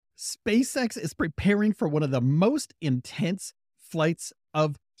SpaceX is preparing for one of the most intense flights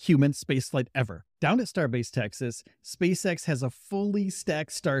of human spaceflight ever. Down at Starbase, Texas, SpaceX has a fully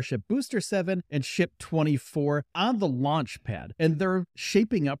stacked Starship Booster 7 and Ship 24 on the launch pad, and they're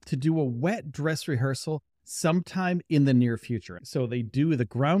shaping up to do a wet dress rehearsal sometime in the near future. So they do the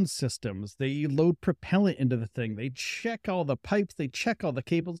ground systems, they load propellant into the thing, they check all the pipes, they check all the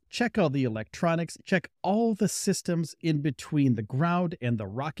cables, check all the electronics, check all the systems in between the ground and the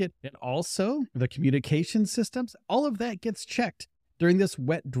rocket, and also the communication systems. All of that gets checked during this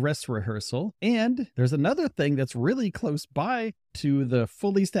wet dress rehearsal. And there's another thing that's really close by to the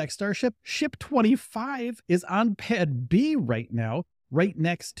fully stacked Starship. Ship 25 is on Pad B right now, right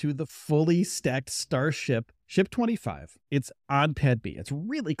next to the fully stacked Starship, Ship 25. It's on Pad B. It's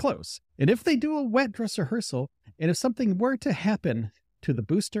really close. And if they do a wet dress rehearsal, and if something were to happen to the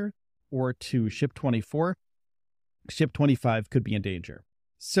booster or to Ship 24, Ship 25 could be in danger.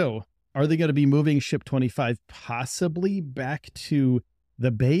 So are they going to be moving Ship 25 possibly back to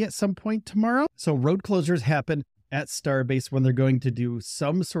the bay at some point tomorrow? So road closures happen at Starbase when they're going to do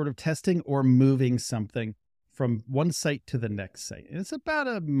some sort of testing or moving something from one site to the next site. And it's about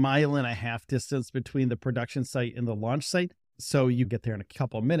 1.5 miles distance between the production site and the launch site. So you get there in a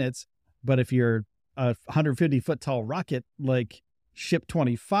couple of minutes. But if you're a 150-foot tall rocket like Ship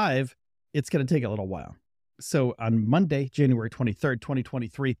 25, it's going to take a little while. So on Monday, January 23rd,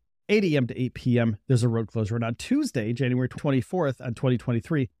 2023, 8 a.m. to 8 p.m., there's a road closure. And on Tuesday, January 24th, on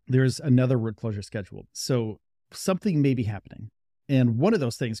 2023, there's another road closure scheduled. So something may be happening. And one of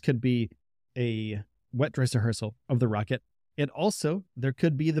those things could be a wet dress rehearsal of the rocket. And also, there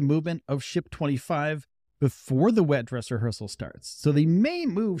could be the movement of Ship 25 before the wet dress rehearsal starts. So they may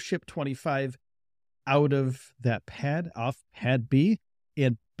move Ship 25 out of that pad, off Pad B,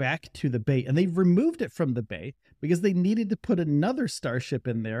 and back to the bay. And they've removed it from the bay because they needed to put another Starship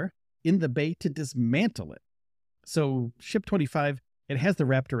in there in the bay to dismantle it. So Ship 25, it has the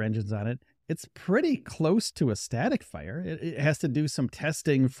Raptor engines on it. It's pretty close to a static fire. It has to do some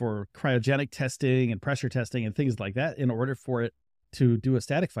testing for cryogenic testing and pressure testing and things like that in order for it to do a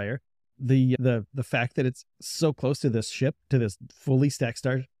static fire. The fact that it's so close to this ship, to this fully stacked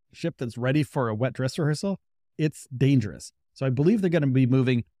Starship that's ready for a wet dress rehearsal, it's dangerous. So I believe they're going to be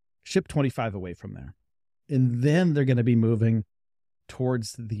moving Ship 25 away from there. And then they're going to be moving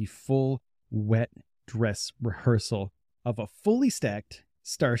towards the full wet dress rehearsal of a fully stacked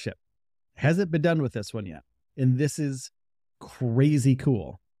Starship. Hasn't been done with this one yet. And this is crazy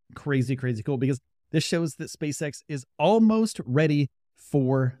cool. Crazy, crazy cool, because this shows that SpaceX is almost ready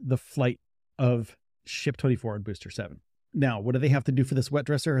for the flight of Ship 24 and Booster 7. Now, what do they have to do for this wet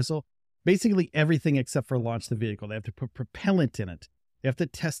dress rehearsal? Basically everything except for launch the vehicle. They have to put propellant in it. They have to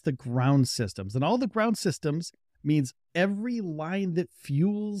test the ground systems. And all the ground systems means every line that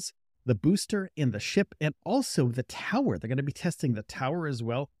fuels the booster and the ship, and also the tower. They're going to be testing the tower as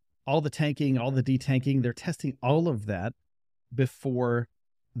well. All the tanking, all the detanking, they're testing all of that before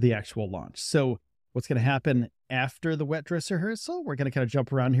the actual launch. So what's going to happen after the wet dress rehearsal? We're going to kind of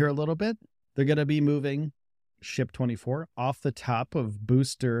jump around here a little bit. They're going to be moving Ship 24 off the top of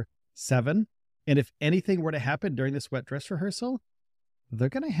Booster 7. And if anything were to happen during this wet dress rehearsal, they're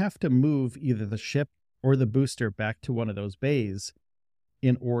going to have to move either the ship or the booster back to one of those bays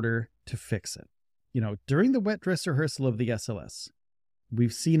in order to fix it. You know, during the wet dress rehearsal of the SLS,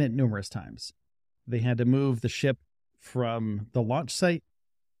 we've seen it numerous times. They had to move the ship from the launch site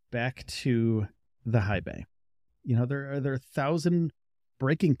back to the high bay. You know, there are 1,000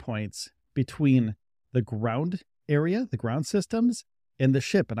 breaking points between the ground area, the ground systems, and the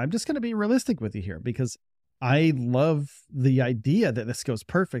ship. And I'm just going to be realistic with you here, because I love the idea that this goes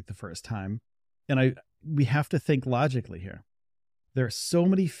perfect the first time. And we have to think logically here. There are so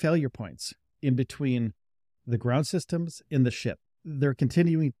many failure points in between the ground systems and the ship. Their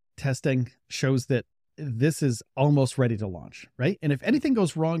continuing testing shows that this is almost ready to launch, right? And if anything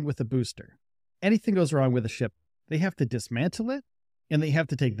goes wrong with the booster, anything goes wrong with the ship, they have to dismantle it, and they have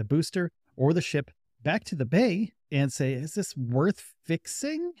to take the booster or the ship back to the bay and say, is this worth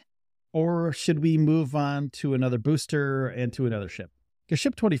fixing? Or should we move on to another booster and to another ship? Because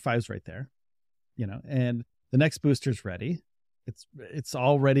Ship 25 is right there, you know, and the next booster's ready. It's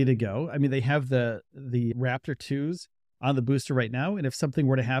all ready to go. I mean, they have the Raptor 2s on the booster right now. And if something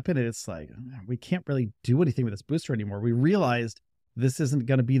were to happen, it's like, we can't really do anything with this booster anymore. We realized this isn't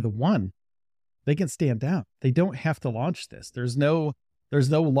going to be the one. They can stand down. They don't have to launch this. There's no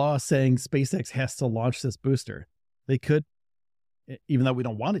law saying SpaceX has to launch this booster. They could, even though we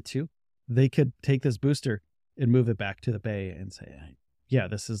don't want it to, they could take this booster and move it back to the bay and say, yeah,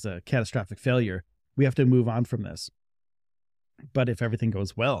 this is a catastrophic failure. We have to move on from this. But if everything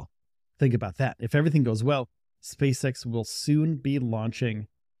goes well, think about that. If everything goes well, SpaceX will soon be launching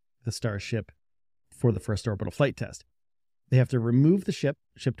the Starship for the first orbital flight test. They have to remove the ship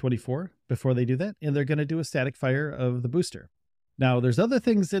 24, before they do that, and they're going to do a static fire of the booster. Now, there's other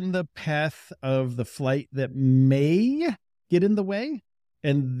things in the path of the flight that may get in the way,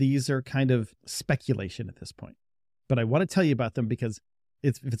 and these are kind of speculation at this point. But I want to tell you about them because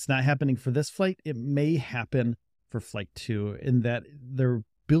if it's not happening for this flight, it may happen for Flight 2, in that they're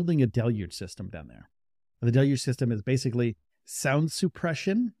building a deluge system down there. The deluge system is basically sound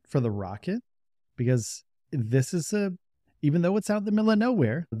suppression for the rocket, because this is even though it's out in the middle of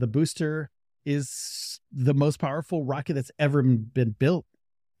nowhere, the booster is the most powerful rocket that's ever been built.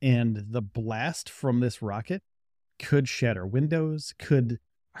 And the blast from this rocket could shatter windows, could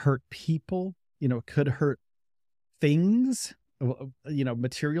hurt people, could hurt things,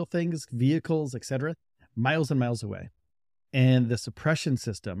 material things, vehicles, etc., miles and miles away. And the suppression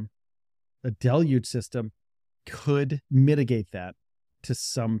system, the deluge system, could mitigate that to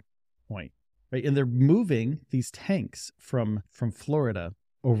some point. Right. And they're moving these tanks from Florida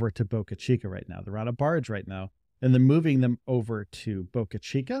over to Boca Chica right now. They're on a barge right now, and they're moving them over to Boca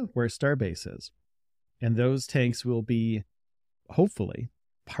Chica, where Starbase is. And those tanks will be, hopefully,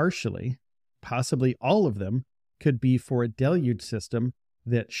 partially, possibly all of them, could be for a deluge system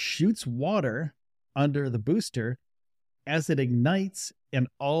that shoots water under the booster as it ignites, and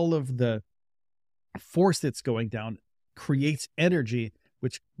all of the force that's going down creates energy,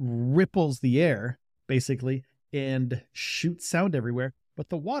 which ripples the air, basically, and shoots sound everywhere. But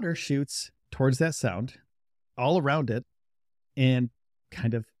the water shoots towards that sound, all around it, and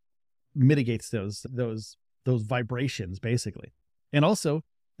kind of mitigates those vibrations, basically. And also,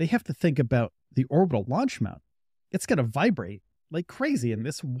 they have to think about the orbital launch mount. It's going to vibrate like crazy, and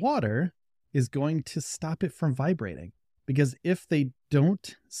this water is going to stop it from vibrating. Because if they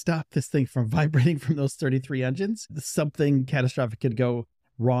don't stop this thing from vibrating from those 33 engines, something catastrophic could go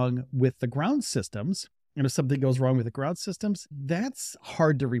wrong with the ground systems. And if something goes wrong with the ground systems, that's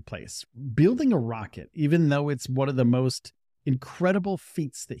hard to replace. Building a rocket, even though it's one of the most incredible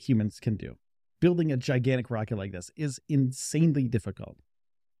feats that humans can do, building a gigantic rocket like this is insanely difficult.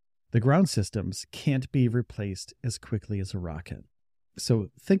 The ground systems can't be replaced as quickly as a rocket. So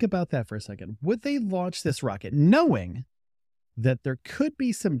think about that for a second. Would they launch this rocket knowing that there could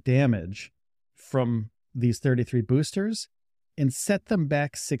be some damage from these 33 boosters and set them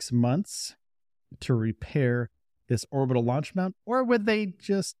back 6 months to repair this orbital launch mount? Or would they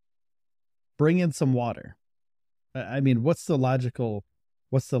just bring in some water? I mean, what's the logical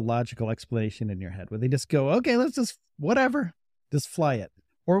explanation in your head? Would they just go, okay, let's just fly it?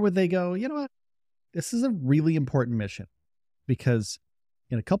 Or would they go, you know what? This is a really important mission, because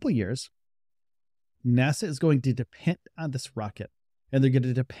in a couple of years, NASA is going to depend on this rocket, and they're going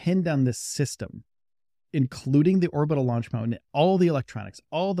to depend on this system, including the orbital launch mount, all the electronics,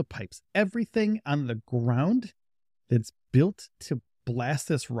 all the pipes, everything on the ground that's built to blast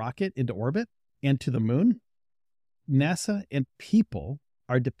this rocket into orbit and to the moon. NASA and people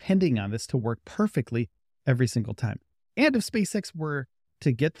are depending on this to work perfectly every single time. And if SpaceX were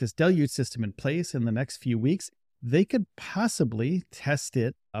to get this deluge system in place in the next few weeks, they could possibly test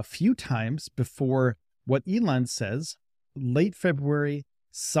it a few times before what Elon says, late February,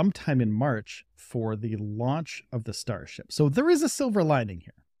 sometime in March, for the launch of the Starship. So there is a silver lining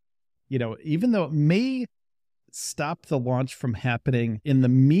here. Even though it may stop the launch from happening in the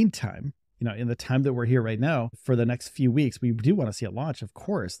meantime, in the time that we're here right now, for the next few weeks, we do want to see a launch, of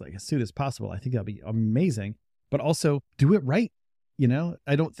course, like as soon as possible. I think that'll be amazing, but also do it right.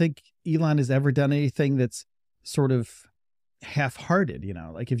 I don't think Elon has ever done anything that's sort of half-hearted,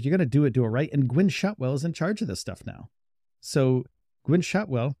 like if you're going to do it right. And Gwynne Shotwell is in charge of this stuff now. So Gwynne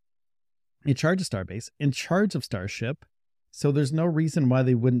Shotwell, in charge of Starbase, in charge of Starship. So there's no reason why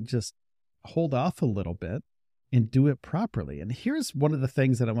they wouldn't just hold off a little bit and do it properly. And here's one of the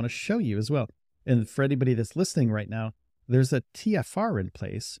things that I want to show you as well. And for anybody that's listening right now, there's a TFR in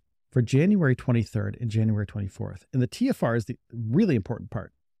place for January 23rd and January 24th. And the TFR is the really important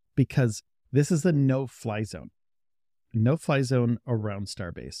part, because this is a no-fly zone. No-fly zone around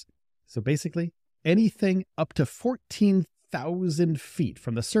Starbase. So basically, anything up to 14,000 feet,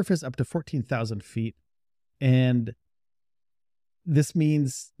 from the surface up to 14,000 feet. And this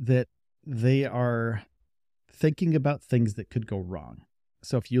means that they are thinking about things that could go wrong.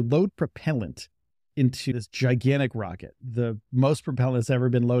 So if you load propellant into this gigantic rocket, the most propellant that's ever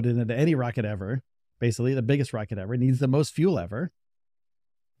been loaded into any rocket ever, basically the biggest rocket ever, needs the most fuel ever,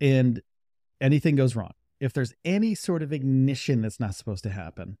 and anything goes wrong. If there's any sort of ignition that's not supposed to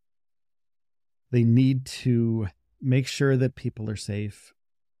happen, they need to make sure that people are safe.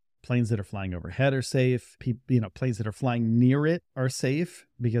 Planes that are flying overhead are safe. Planes that are flying near it are safe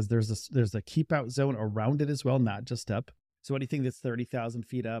because there's a keep out zone around it as well, not just up. So anything that's 30,000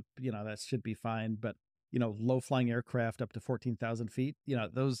 feet up, that should be fine. But low flying aircraft up to 14,000 feet,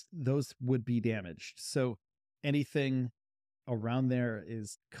 those would be damaged. So anything around there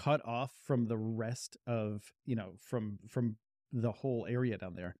is cut off from the rest of, from the whole area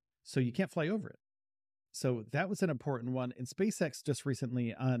down there. So you can't fly over it. So that was an important one. And SpaceX just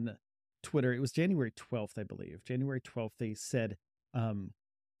recently on Twitter, it was January 12th, I believe. January 12th, they said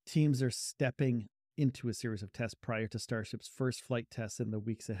teams are stepping into a series of tests prior to Starship's first flight tests in the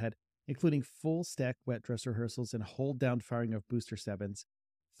weeks ahead, including full stack wet dress rehearsals and hold down firing of Booster 7's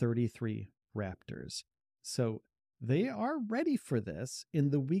 33 Raptors. So they are ready for this in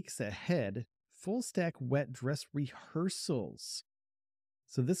the weeks ahead. Full stack wet dress rehearsals.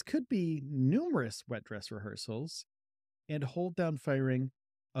 So this could be numerous wet dress rehearsals and hold down firing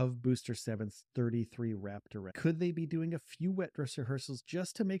of Booster 7's 33 Raptor. Could they be doing a few wet dress rehearsals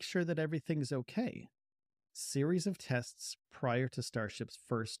just to make sure that everything's okay? Series of tests prior to Starship's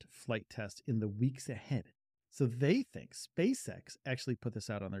first flight test in the weeks ahead. So they think SpaceX actually put this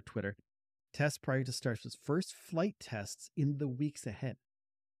out on their Twitter. Tests prior to Starship's first flight tests in the weeks ahead.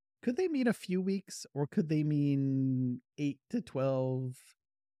 Could they mean a few weeks, or could they mean 8 to 12,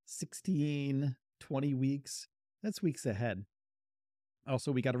 16, 20 weeks? That's weeks ahead.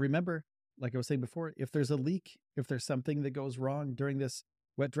 Also, we got to remember, like I was saying before, if there's a leak, if there's something that goes wrong during this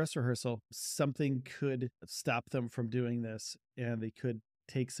wet dress rehearsal, something could stop them from doing this, and they could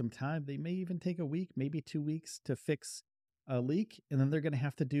take some time. They may even take a week, maybe 2 weeks to fix a leak, and then they're going to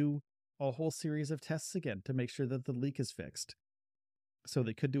have to do a whole series of tests again to make sure that the leak is fixed. So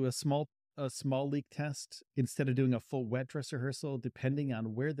they could do a small leak test instead of doing a full wet dress rehearsal, depending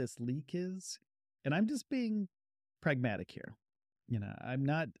on where this leak is. And I'm just being pragmatic here. I'm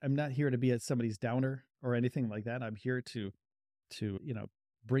not here to be somebody's downer or anything like that. I'm here to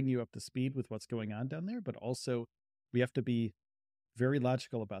bring you up to speed with what's going on down there. But also, we have to be very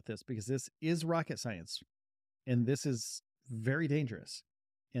logical about this because this is rocket science, and this is very dangerous,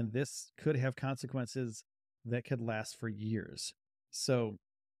 and this could have consequences that could last for years. So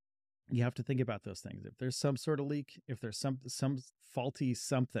you have to think about those things. If there's some sort of leak, if there's some faulty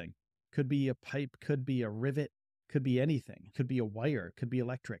something, could be a pipe, could be a rivet, could be anything, could be a wire, could be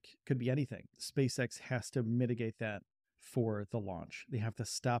electric, could be anything. SpaceX has to mitigate that for the launch. They have to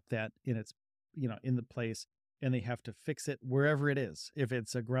stop that in its, in the place, and they have to fix it wherever it is. If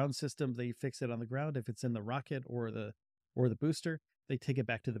it's a ground system, they fix it on the ground. If it's in the rocket or the booster, they take it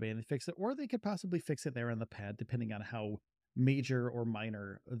back to the bay and they fix it, or they could possibly fix it there on the pad, depending on how major or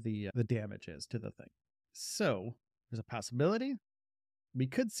minor the damage is to the thing. So there's a possibility we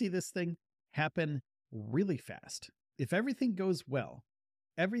could see this thing happen really fast. If everything goes well,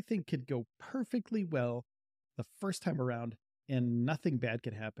 everything could go perfectly well the first time around and nothing bad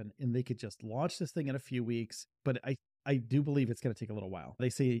could happen, and they could just launch this thing in a few weeks. But I do believe it's going to take a little while. They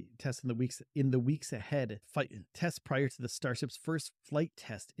say test in the weeks ahead, test prior to the Starship's first flight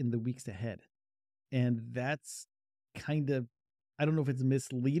test in the weeks ahead. And that's kind of, I don't know if it's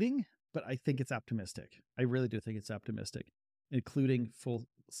misleading, but I think it's optimistic. I really do think it's optimistic, including full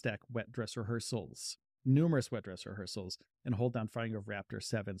stack wet dress rehearsals, numerous wet dress rehearsals, and hold down firing of Raptor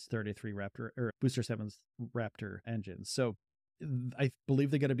 7's 33 Raptor or Booster 7's Raptor engines. So I believe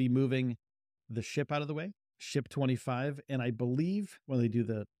they're going to be moving the ship out of the way, ship 25. And I believe when they do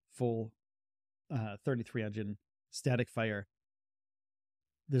the full 33 engine static fire,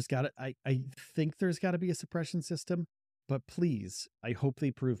 I think there's got to be a suppression system, but please, I hope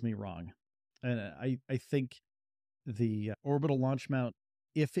they prove me wrong. And I think the orbital launch mount,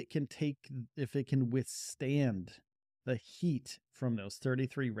 if it can withstand the heat from those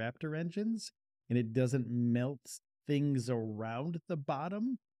 33 Raptor engines, and it doesn't melt things around the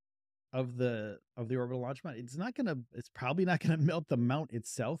bottom of the orbital launch mount, it's probably not gonna melt the mount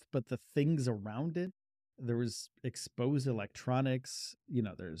itself, but the things around it. There was exposed electronics,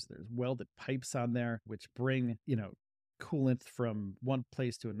 there's welded pipes on there, which bring, coolant from one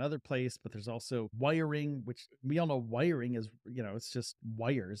place to another place, but there's also wiring, which we all know wiring is, it's just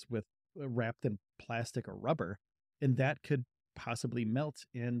wires with wrapped in plastic or rubber, and that could possibly melt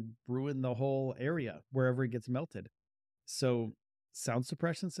and ruin the whole area wherever it gets melted. So sound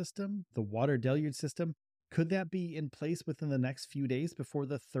suppression system, the water deluge system, could that be in place within the next few days before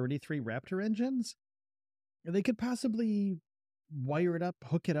the 33 Raptor engines? They could possibly wire it up,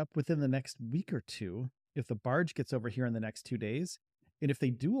 hook it up within the next week or two if the barge gets over here in the next 2 days. And if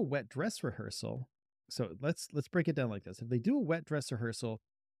they do a wet dress rehearsal, so let's break it down like this. If they do a wet dress rehearsal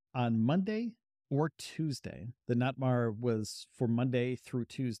on Monday or Tuesday. The Notmar was for Monday through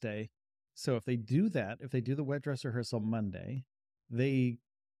Tuesday. So if they do that, if they do the wet dress rehearsal Monday, they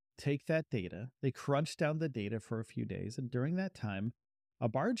take that data, they crunch down the data for a few days. And during that time, a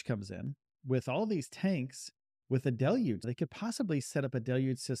barge comes in with all these tanks with a deluge. They could possibly set up a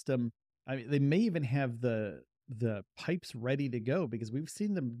deluge system. I mean, they may even have the pipes ready to go, because we've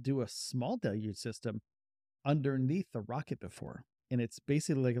seen them do a small deluge system underneath the rocket before. And it's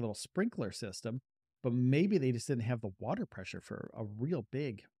basically like a little sprinkler system, but maybe they just didn't have the water pressure for a real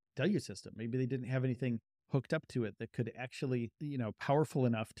big deluge system. Maybe they didn't have anything hooked up to it that could actually, powerful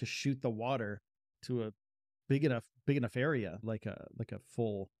enough to shoot the water to a big enough area, like a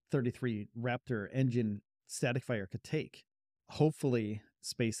full 33 Raptor engine static fire could take. Hopefully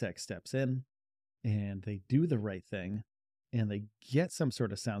SpaceX steps in and they do the right thing and they get some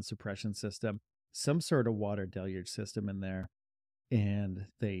sort of sound suppression system, some sort of water deluge system in there, and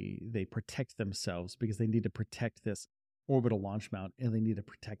they protect themselves, because they need to protect this orbital launch mount and they need to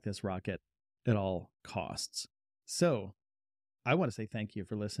protect this rocket at all costs. So I want to say thank you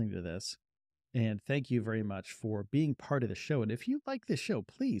for listening to this, and thank you very much for being part of the show. And if you like this show,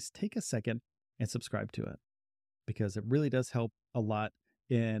 please take a second and subscribe to it, because it really does help a lot.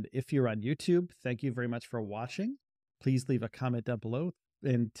 And if you're on YouTube, thank you very much for watching. Please leave a comment down below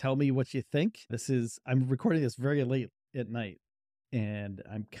and tell me what you think. I'm recording this very late at night, and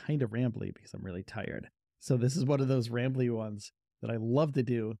I'm kind of rambly because I'm really tired. So this is one of those rambly ones that I love to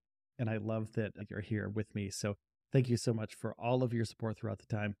do, and I love that you're here with me. So thank you so much for all of your support throughout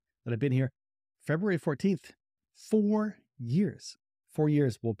the time that I've been here. February 14th, 4 years. 4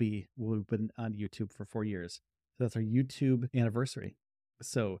 years we've been on YouTube for 4 years. So that's our YouTube anniversary.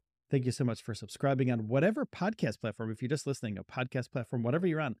 So thank you so much for subscribing on whatever podcast platform. If you're just listening, a podcast platform, whatever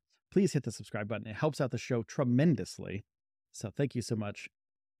you're on, please hit the subscribe button. It helps out the show tremendously. So thank you so much.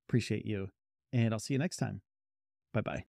 Appreciate you. And I'll see you next time. Bye-bye.